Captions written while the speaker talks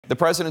The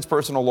president's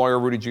personal lawyer,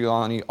 Rudy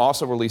Giuliani,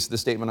 also released the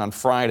statement on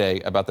Friday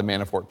about the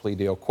Manafort plea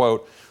deal.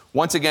 Quote,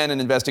 once again, an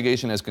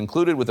investigation has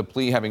concluded with a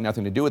plea having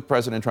nothing to do with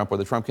President Trump or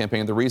the Trump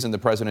campaign. The reason the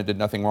president did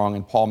nothing wrong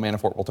and Paul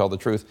Manafort will tell the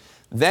truth.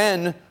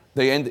 Then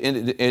they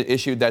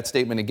issued that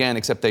statement again,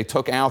 except they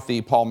took out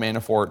the Paul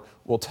Manafort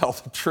will tell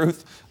the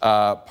truth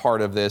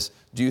part of this.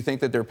 Do you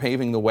think that they're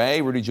paving the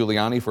way, Rudy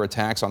Giuliani, for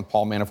attacks on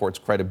Paul Manafort's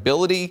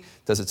credibility?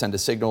 Does it send a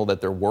signal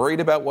that they're worried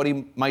about what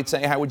he might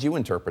say? How would you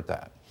interpret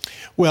that?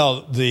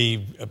 Well,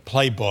 the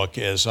playbook,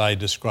 as I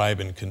describe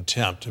in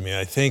contempt, I mean,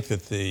 I think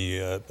that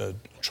the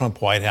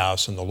Trump White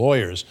House and the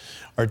lawyers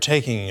are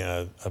taking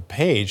a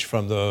page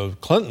from the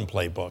Clinton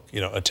playbook,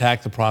 you know,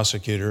 attack the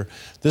prosecutor.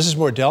 This is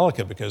more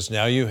delicate because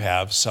now you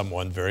have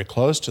someone very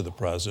close to the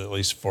president, at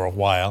least for a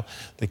while,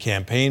 the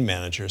campaign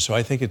manager. So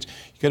I think you've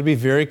got to be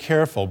very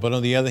careful. But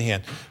on the other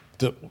hand,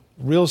 the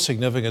real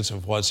significance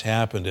of what's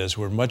happened is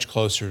we're much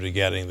closer to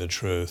getting the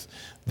truth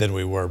than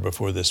we were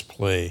before this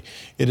plea.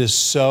 It is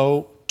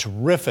so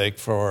terrific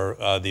for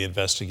the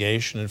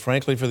investigation and,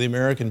 frankly, for the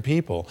American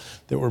people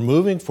that we're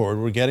moving forward.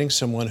 We're getting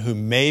someone who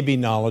may be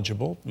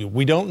knowledgeable.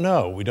 We don't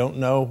know. We don't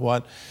know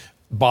what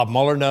Bob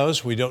Mueller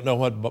knows. We don't know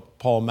what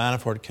Paul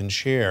Manafort can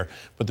share.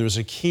 But there's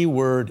a key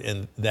word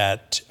in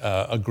that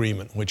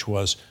agreement, which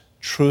was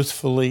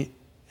truthfully,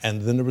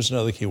 and then there was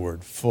another key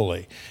word,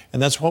 fully.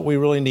 And that's what we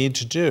really need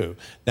to do.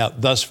 Now,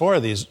 thus far,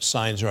 these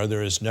signs are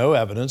there is no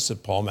evidence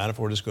that Paul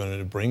Manafort is going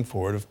to bring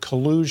forward of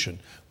collusion.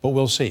 But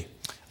we'll see.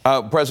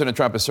 President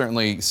Trump has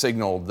certainly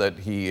signaled that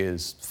he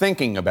is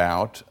thinking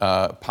about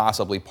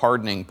possibly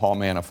pardoning Paul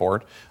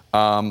Manafort.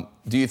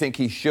 Do you think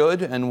he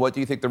should, and what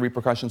do you think the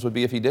repercussions would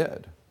be if he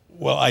did?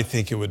 Well, I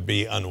think it would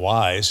be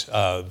unwise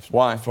for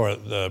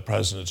the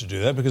president to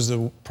do that because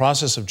the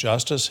process of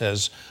justice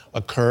has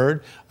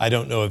occurred. I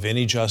don't know of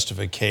any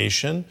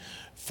justification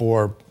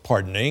for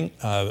pardoning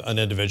an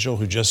individual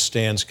who just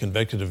stands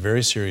convicted of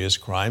very serious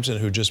crimes and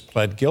who just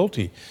pled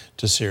guilty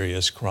to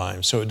serious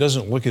crimes. So it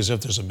doesn't look as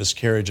if there's a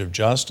miscarriage of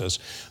justice.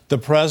 The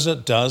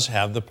president does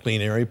have the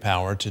plenary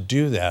power to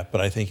do that, but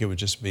I think it would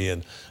just be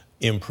an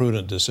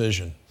imprudent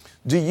decision.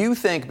 Do you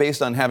think,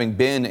 based on having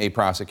been a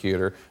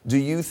prosecutor, do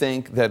you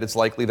think that it's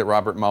likely that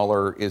Robert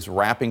Mueller is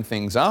wrapping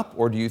things up,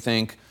 or do you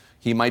think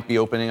he might be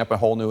opening up a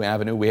whole new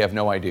avenue? We have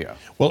no idea.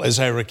 Well, as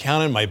I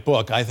recount in my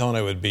book, I thought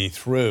I would be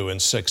through in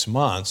 6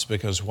 months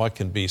because what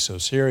can be so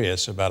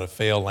serious about a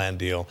failed land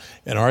deal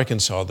in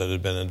Arkansas that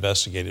had been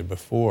investigated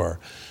before?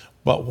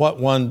 But what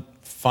one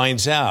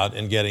finds out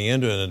in getting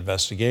into an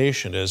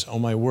investigation is, oh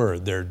my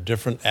word, there are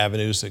different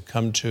avenues that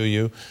come to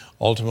you.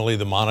 Ultimately,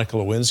 the Monica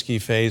Lewinsky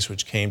phase,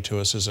 which came to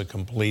us as a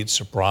complete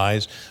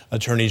surprise.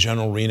 Attorney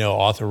General Reno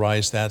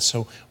authorized that,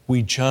 so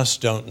we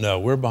just don't know.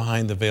 We're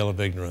behind the veil of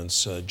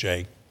ignorance,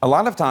 Jake. A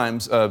lot of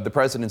times, the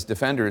president's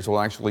defenders will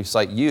actually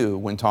cite you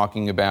when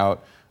talking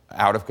about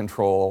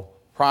out-of-control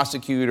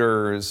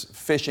prosecutors,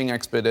 fishing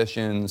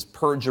expeditions,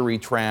 perjury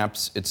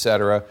traps,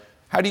 etc.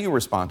 How do you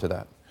respond to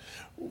that?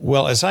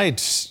 Well, as I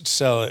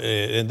tell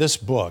in this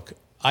book,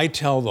 I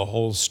tell the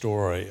whole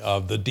story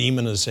of the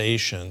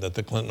demonization that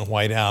the Clinton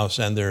White House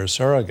and their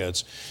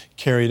surrogates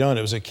carried on.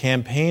 It was a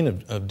campaign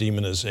of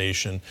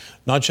demonization,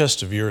 not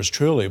just of yours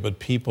truly, but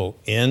people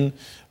in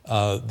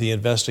the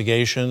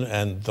investigation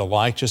and the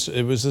like.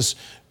 It was this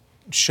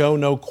show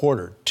no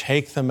quarter,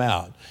 take them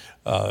out.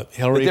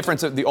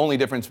 The only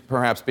difference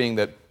perhaps being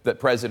that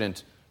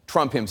President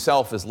Trump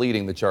himself is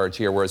leading the charge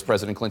here, whereas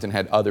President Clinton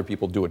had other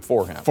people do it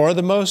for him. For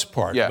the most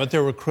part. Yeah. But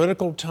there were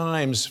critical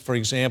times, for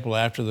example,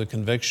 after the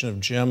conviction of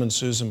Jim and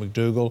Susan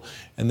McDougal,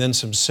 and then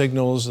some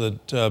signals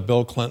that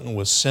Bill Clinton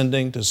was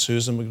sending to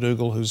Susan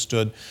McDougal, who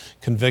stood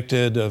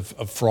convicted of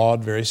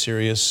fraud, very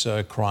serious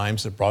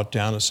crimes that brought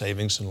down a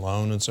savings and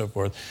loan and so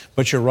forth.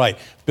 But you're right.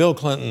 Bill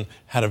Clinton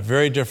had a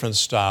very different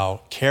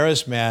style,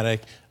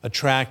 charismatic,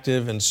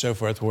 attractive, and so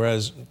forth,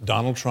 whereas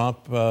Donald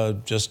Trump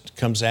just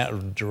comes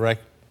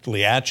directly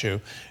at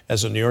you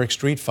as a New York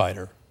street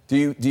fighter.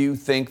 Do you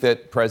think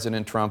that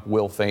President Trump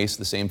will face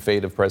the same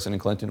fate of President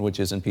Clinton,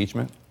 which is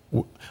impeachment?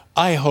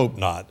 I hope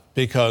not,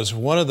 because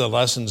one of the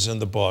lessons in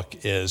the book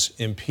is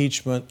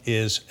impeachment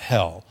is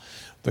hell.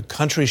 The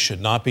country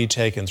should not be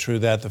taken through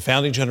that. The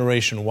founding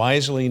generation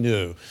wisely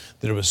knew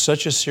that it was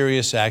such a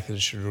serious act that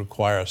it should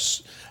require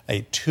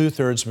a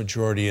two-thirds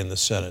majority in the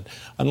Senate.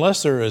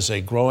 Unless there is a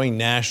growing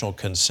national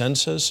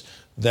consensus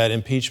that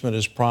impeachment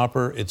is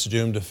proper, it's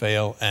doomed to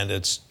fail, and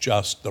it's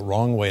just the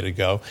wrong way to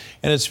go.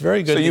 And it's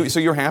very good.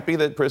 So you're happy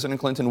that President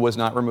Clinton was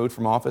not removed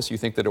from office? You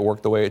think that it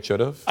worked the way it should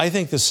have? I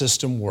think the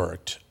system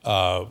worked.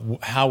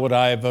 How would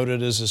I have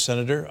voted as a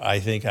senator?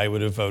 I think I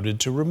would have voted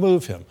to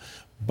remove him.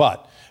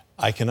 But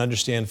I can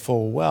understand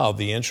full well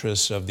the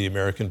interests of the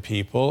American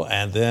people,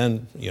 and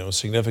then, a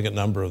significant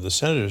number of the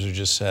senators who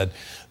just said,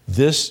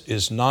 this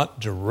is not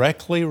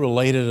directly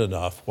related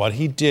enough, what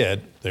he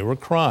did, They were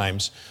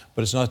crimes,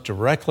 but it's not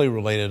directly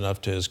related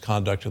enough to his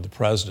conduct of the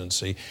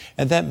presidency.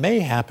 And that may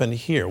happen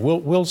here.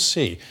 We'll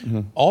see.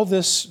 All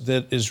this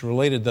that is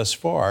related thus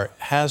far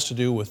has to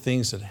do with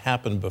things that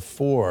happened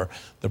before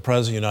the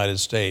President of the United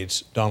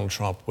States, Donald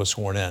Trump, was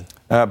sworn in.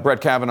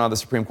 Brett Kavanaugh, the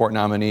Supreme Court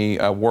nominee,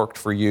 worked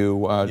for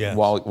you Yes.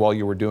 while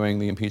you were doing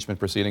the impeachment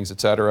proceedings,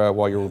 et cetera,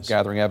 while you were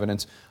gathering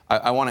evidence.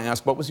 I want to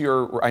ask, what was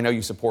your, I know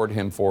you supported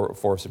him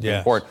for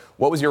Supreme Court.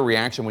 What was your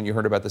reaction when you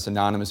heard about this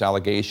anonymous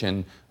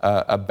allegation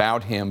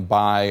about him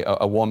by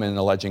a woman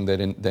alleging that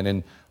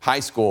in high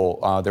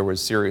school there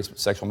was serious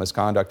sexual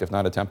misconduct, if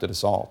not attempted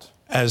assault?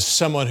 As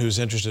someone who's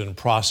interested in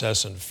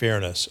process and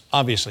fairness,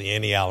 obviously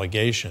any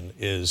allegation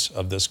is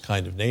of this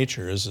kind of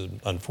nature is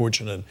an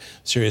unfortunate,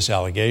 serious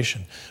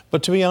allegation.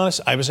 But to be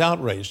honest, I was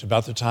outraged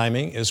about the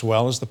timing as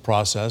well as the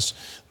process,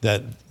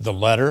 that the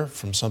letter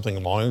from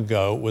something long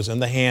ago was in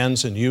the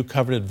hands, and you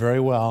covered it very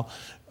well,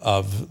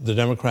 of the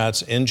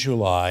Democrats in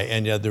July,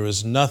 and yet there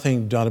was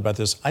nothing done about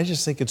this. I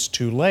just think it's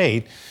too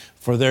late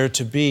for there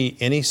to be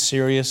any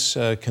serious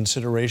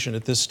consideration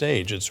at this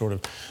stage. It's sort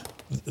of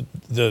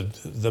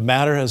the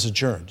matter has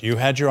adjourned. You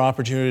had your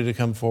opportunity to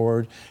come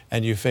forward,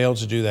 and you failed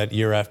to do that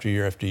year after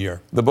year after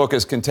year. The book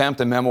is Contempt,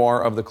 a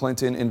memoir of the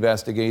Clinton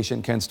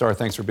investigation. Ken Starr,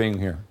 thanks for being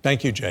here.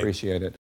 Thank you, Jay. Appreciate it.